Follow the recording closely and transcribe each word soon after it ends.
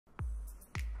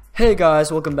Hey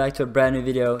guys, welcome back to a brand new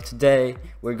video. Today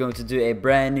we're going to do a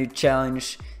brand new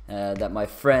challenge that my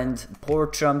friend Poor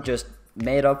Trump just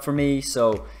made up for me.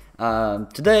 So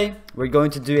today we're going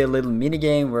to do a little mini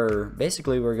game where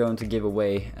basically we're going to give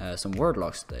away some word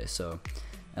locks today. So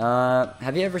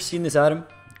have you ever seen this item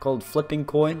called flipping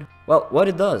coin? Well, what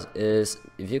it does is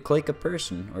if you click a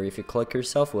person or if you click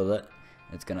yourself with it,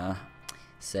 it's gonna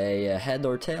say head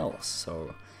or tails.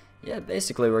 So yeah,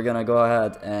 basically we're gonna go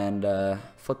ahead and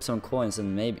flip some coins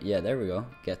and maybe, yeah, there we go,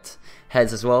 get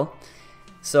heads as well.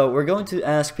 So we're going to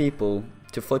ask people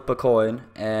to flip a coin,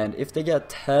 and if they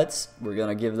get heads, we're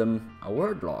gonna give them a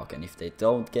word lock, and if they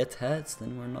don't get heads,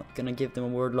 then we're not gonna give them a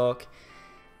word lock.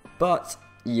 But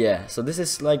yeah, so this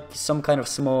is like some kind of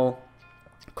small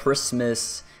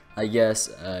Christmas, I guess,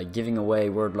 giving away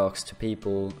word locks to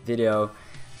people video.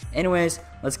 Anyways,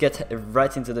 let's get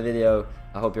right into the video.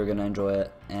 I hope you're gonna enjoy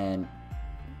it, and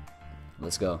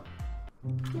let's go.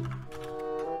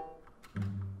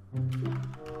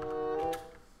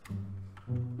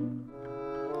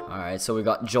 Alright, so we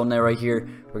got Johnny right here.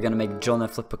 We're gonna make Johnny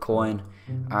flip a coin.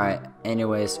 Alright,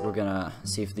 anyways, we're gonna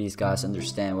see if these guys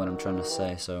understand what I'm trying to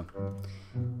say. So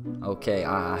okay,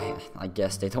 I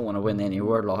guess they don't want to win any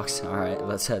word locks. Alright,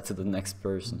 let's head to the next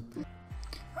person.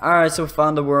 Alright, so we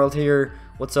found the world here.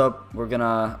 What's up? We're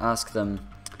gonna ask them,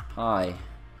 hi,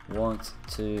 want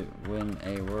to win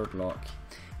a word lock.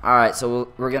 Alright,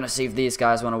 so we're gonna see if these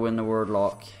guys want to win the word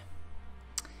lock.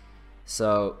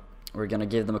 So we're gonna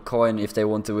give them a coin if they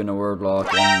want to win a word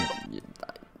lock, and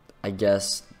I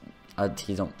guess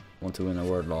he don't want to win a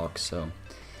word lock. So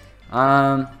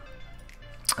I'm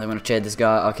gonna trade this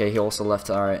guy. Okay, he also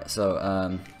left. Alright, so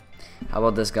how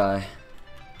about this guy?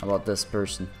 How about this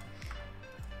person?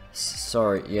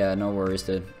 Sorry, yeah, no worries,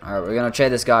 dude. Alright, we're gonna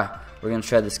trade this guy. We're gonna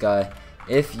trade this guy.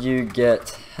 If you get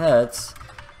heads,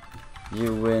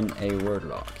 you win a word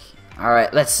lock.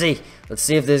 Alright, let's see. Let's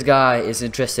see if this guy is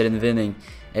interested in winning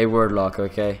a word lock,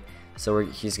 okay? So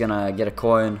he's gonna get a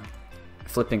coin.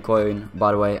 Flipping coin.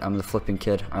 By the way, I'm the flipping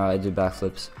kid. Alright, I do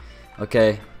backflips.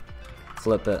 Okay.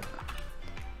 Flip it.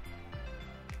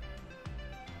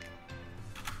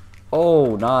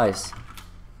 Oh, nice.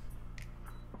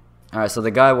 Alright, so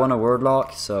the guy won a word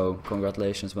lock, so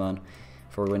congratulations, man,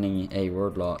 for winning a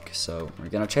word lock. So we're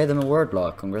gonna trade him a word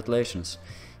lock. Congratulations.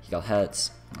 He got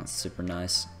heads. That's super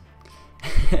nice.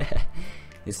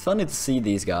 It's funny to see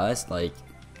these guys, like,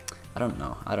 I don't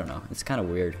know. It's kind of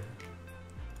weird.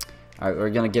 Alright, we're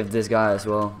gonna give this guy as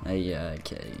well a,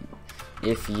 okay,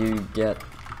 if you get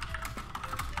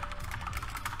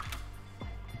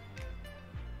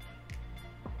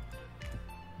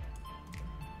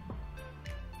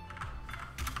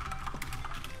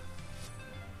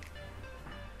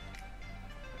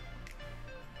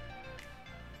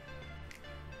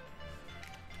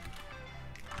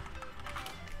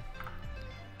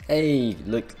hey,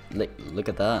 look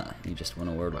at that. You just won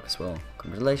a word lock as well.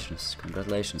 Congratulations.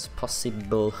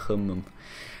 Possible hummum.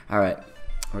 Alright,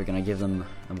 we're gonna give them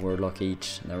a word lock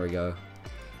each. There we go.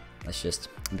 Let's just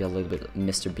be a little bit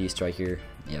Mr. Beast right here.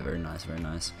 Yeah, very nice.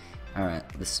 Alright,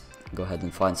 let's go ahead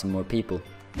and find some more people.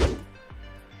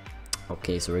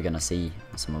 Okay, so we're gonna see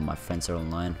some of my friends are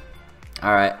online.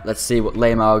 Alright, let's see what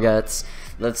Lamau gets.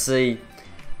 Let's see.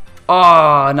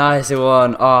 Oh, nice, he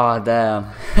won. Oh,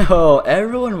 damn. Oh,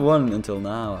 everyone won until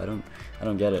now. I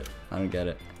don't get it.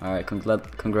 Alright,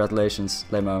 congratulations,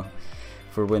 Lemo,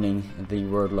 for winning the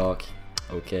word lock.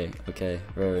 Okay,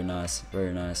 very nice.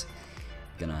 Gonna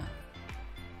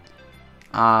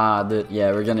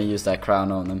yeah, we're gonna use that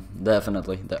crown on them.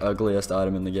 Definitely the ugliest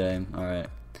item in the game. Alright.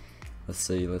 Let's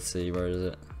see, where is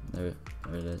it? There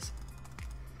it is.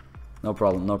 No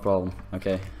problem.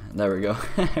 Okay, there we go.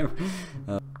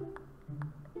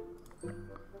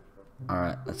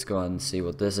 Alright, let's go ahead and see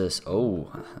what this is. Oh,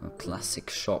 a classic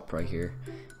shop right here.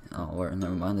 Oh, well,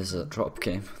 never mind, this is a drop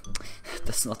game.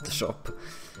 That's not the shop.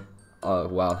 Oh,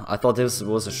 wow. I thought this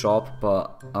was a shop,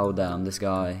 but oh damn, this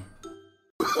guy.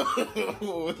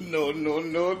 No.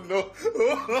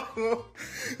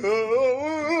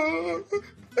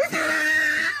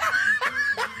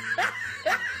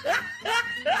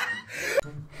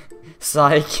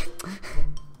 Psych.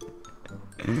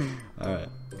 Alright.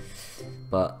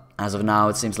 But as of now,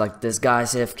 it seems like this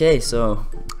guy's AFK, so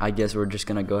I guess we're just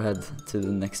gonna go ahead to the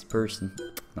next person.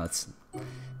 That's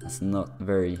not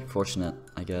very fortunate,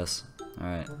 I guess.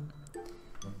 Alright.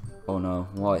 Oh no,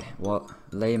 why? What?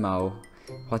 Lamau.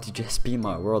 Why did you just be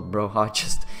my world, bro? I'm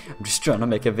just trying to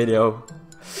make a video.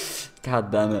 God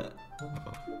damn it.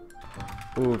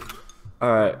 Oof.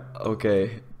 Alright,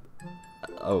 okay.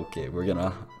 Okay, we're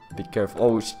gonna be careful.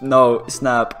 Oh, no,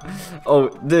 snap. Oh,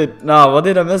 dude, no, what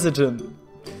did I message him?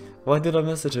 Why did I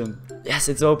message him? Yes,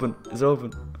 it's open. It's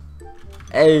open.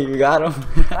 Hey, you got him.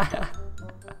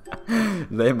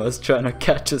 They must try to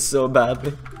catch us so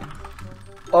badly.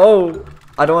 Oh,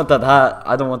 I don't want that hat.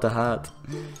 I don't want the hat.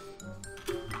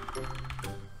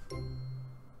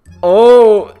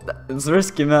 Oh, it's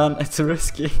risky, man. It's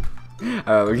risky.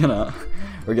 All right,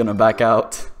 we're gonna back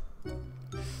out.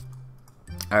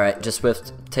 All right, just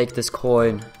Swift, take this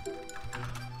coin.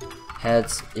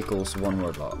 Heads equals 1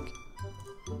 word lock.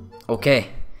 Okay,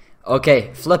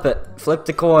 okay, flip it. Flip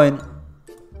the coin.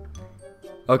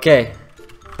 Okay,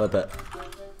 flip it.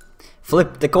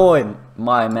 Flip the coin,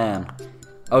 my man.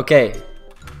 Okay.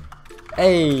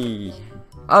 Hey.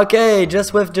 Okay, Just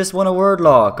Swift just won a word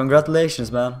lock.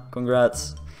 Congratulations, man.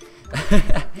 Congrats.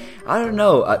 I don't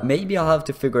know. Maybe I'll have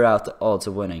to figure out the odds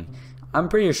of winning. I'm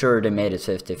pretty sure they made it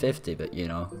 50-50, but you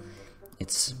know,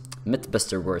 it's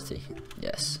Mythbuster worthy.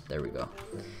 Yes, there we go.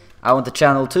 I want the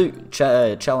channel too.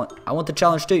 Challenge. I want the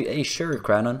challenge too. Hey, sure,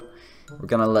 Cranon. We're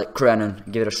gonna let Cranon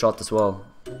give it a shot as well.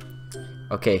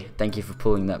 Okay, thank you for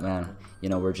pulling that, man. You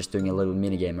know, we're just doing a little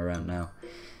mini game around now.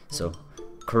 So,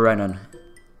 Cranon,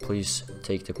 please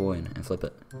take the coin and flip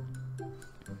it.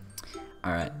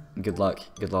 Alright, good luck,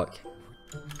 good luck.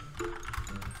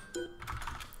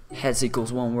 Heads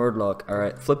equals 1 word lock.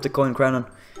 Alright, flip the coin, Cranon.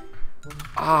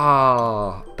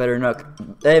 Ah, better luck.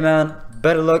 Hey man,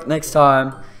 better luck next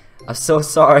time. I'm so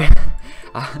sorry.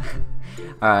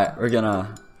 Alright,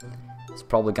 it's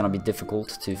probably gonna be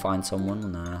difficult to find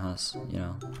someone that has, you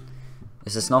know.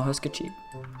 Is the snow husky cheap?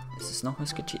 Is the snow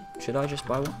husky cheap? Should I just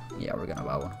buy one? Yeah, we're gonna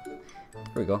buy one.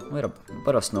 There we go.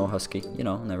 But a snow husky, you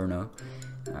know, never know.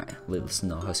 Alright, little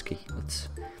snow husky.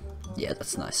 Yeah,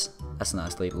 that's nice. That's a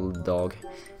nice little dog.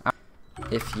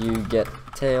 If you get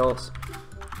tails.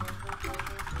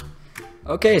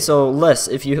 Okay, so Les,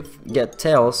 if you get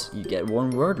tails, you get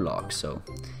 1 word lock. So,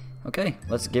 okay,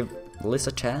 let's give Liz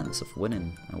a chance of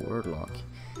winning a word lock.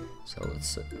 So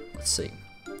let's see.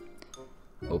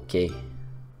 Okay.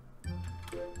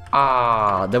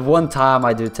 Ah, the one time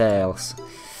I do tails.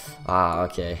 Ah,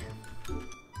 okay.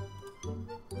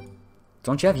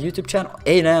 Don't you have YouTube channel?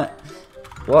 Hey, Nat.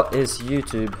 What is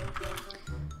YouTube?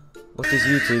 What is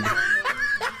YouTube?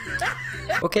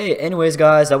 Okay, anyways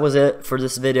guys, that was it for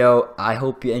this video. I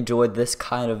hope you enjoyed this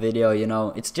kind of video, you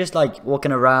know. It's just like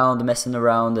walking around, messing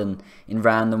around and in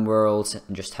random worlds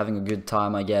and just having a good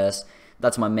time, I guess.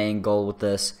 That's my main goal with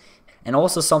this. And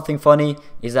also something funny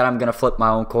is that I'm gonna flip my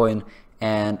own coin,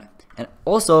 and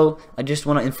also I just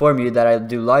want to inform you that I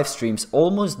do live streams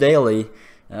almost daily.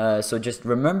 So just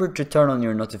remember to turn on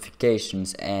your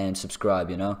notifications and subscribe,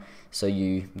 you know, so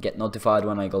you get notified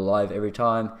when I go live every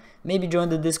time. Maybe join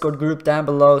the Discord group down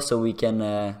below so we can,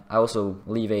 I also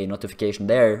leave a notification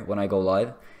there when I go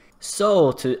live.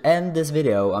 So to end this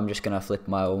video, I'm just gonna flip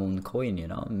my own coin, you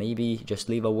know, maybe just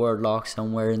leave a word lock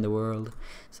somewhere in the world.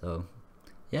 So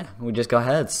yeah, we just got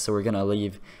heads, so we're gonna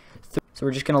leave. So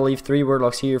we're just gonna leave 3 word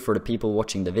locks here for the people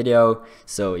watching the video.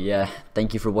 So yeah,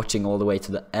 thank you for watching all the way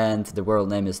to the end. The world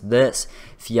name is this.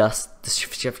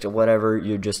 Whatever,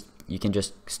 you can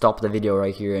just stop the video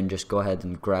right here and just go ahead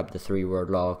and grab the 3 word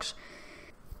locks.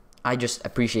 I just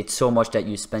appreciate so much that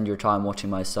you spend your time watching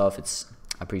my stuff.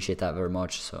 I appreciate that very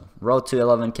much. So road to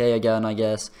 11K again, I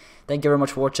guess. Thank you very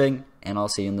much for watching, and I'll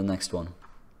see you in the next one.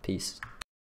 Peace.